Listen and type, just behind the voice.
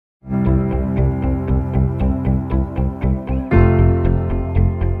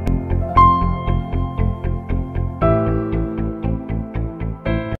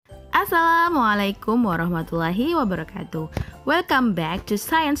Assalamualaikum warahmatullahi wabarakatuh. Welcome back to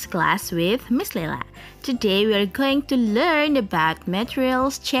science class with Miss Lela. Today we are going to learn about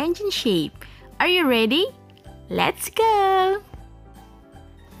materials changing shape. Are you ready? Let's go!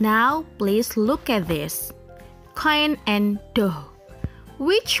 Now please look at this. Coin and dough.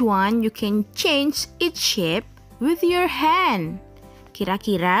 Which one you can change its shape with your hand?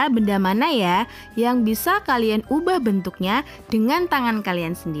 Kira-kira benda mana ya yang bisa kalian ubah bentuknya dengan tangan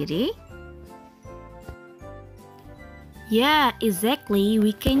kalian sendiri? Yeah, exactly.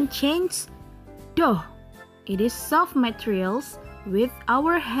 We can change dough. It is soft materials with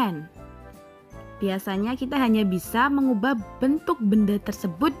our hand. Biasanya kita hanya bisa mengubah bentuk benda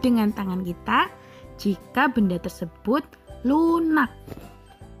tersebut dengan tangan kita jika benda tersebut lunak.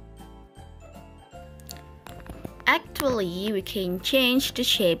 Actually, we can change the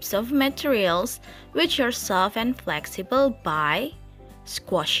shapes of materials which are soft and flexible by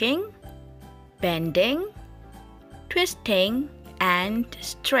squashing, bending, twisting, and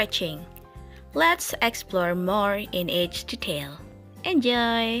stretching. Let's explore more in each detail.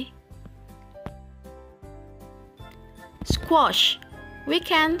 Enjoy! Squash. We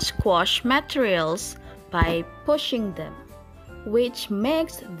can squash materials by pushing them, which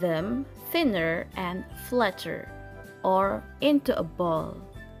makes them thinner and flatter or into a ball.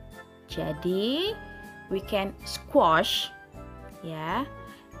 Jadi, we can squash ya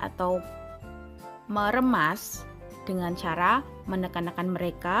atau meremas dengan cara menekan-nekan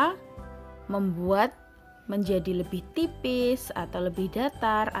mereka, membuat menjadi lebih tipis atau lebih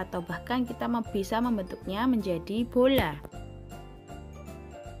datar, atau bahkan kita bisa membentuknya menjadi bola.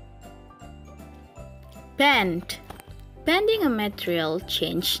 Bend. Bending a material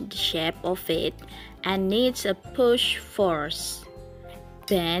changes the shape of it and needs a push force.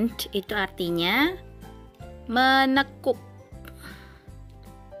 Bend itu artinya menekuk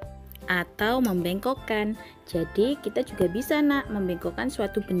atau membengkokkan. Jadi kita juga bisa membengkokkan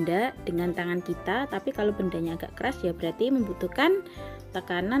suatu benda dengan tangan kita, tapi kalau bendanya agak keras ya berarti membutuhkan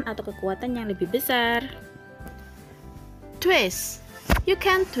tekanan atau kekuatan yang lebih besar. Twist. You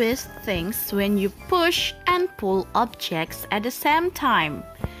can twist things when you push and pull objects at the same time.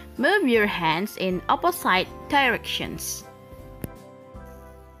 Move your hands in opposite directions.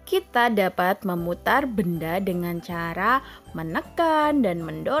 Kita dapat memutar benda dengan cara menekan dan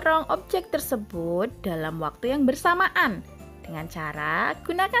mendorong objek tersebut dalam waktu yang bersamaan. Dengan cara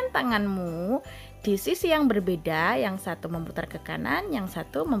gunakan tanganmu di sisi yang berbeda, yang satu memutar ke kanan, yang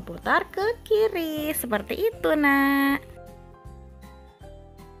satu memutar ke kiri. Seperti itu, Nak.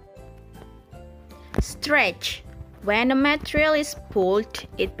 Stretch. When a material is pulled,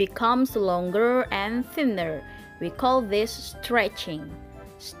 it becomes longer and thinner. We call this stretching.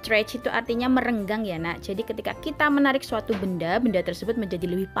 Stretch itu artinya merenggang ya nak. Jadi ketika kita menarik suatu benda, benda tersebut menjadi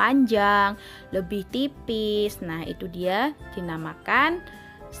lebih panjang, lebih tipis. Nah itu dia dinamakan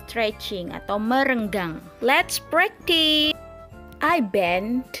stretching atau merenggang. Let's practice. I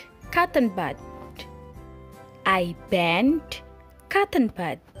bend cotton bud. I bend cotton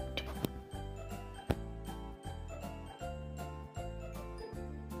bud.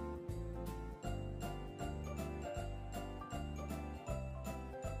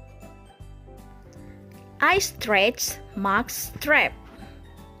 I stretch mask strap.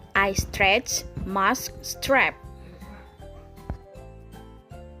 I stretch mask strap.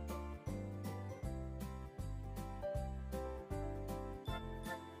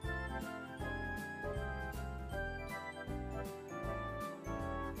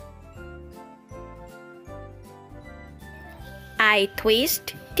 I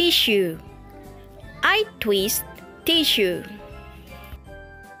twist tissue. I twist tissue.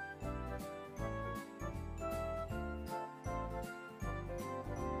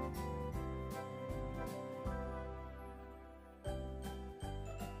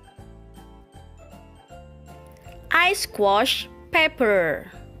 I squash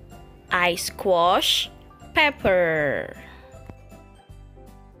pepper. I squash pepper.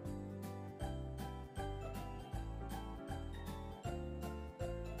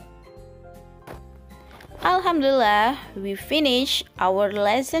 Alhamdulillah, we finished our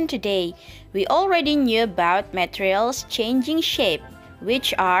lesson today. We already knew about materials changing shape,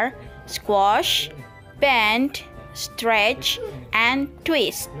 which are squash, bend, stretch, and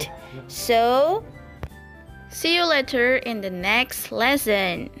twist. So, see you later in the next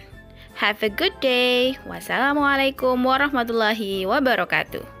lesson. Have a good day. Wassalamualaikum warahmatullahi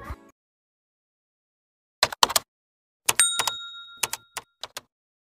wabarakatuh.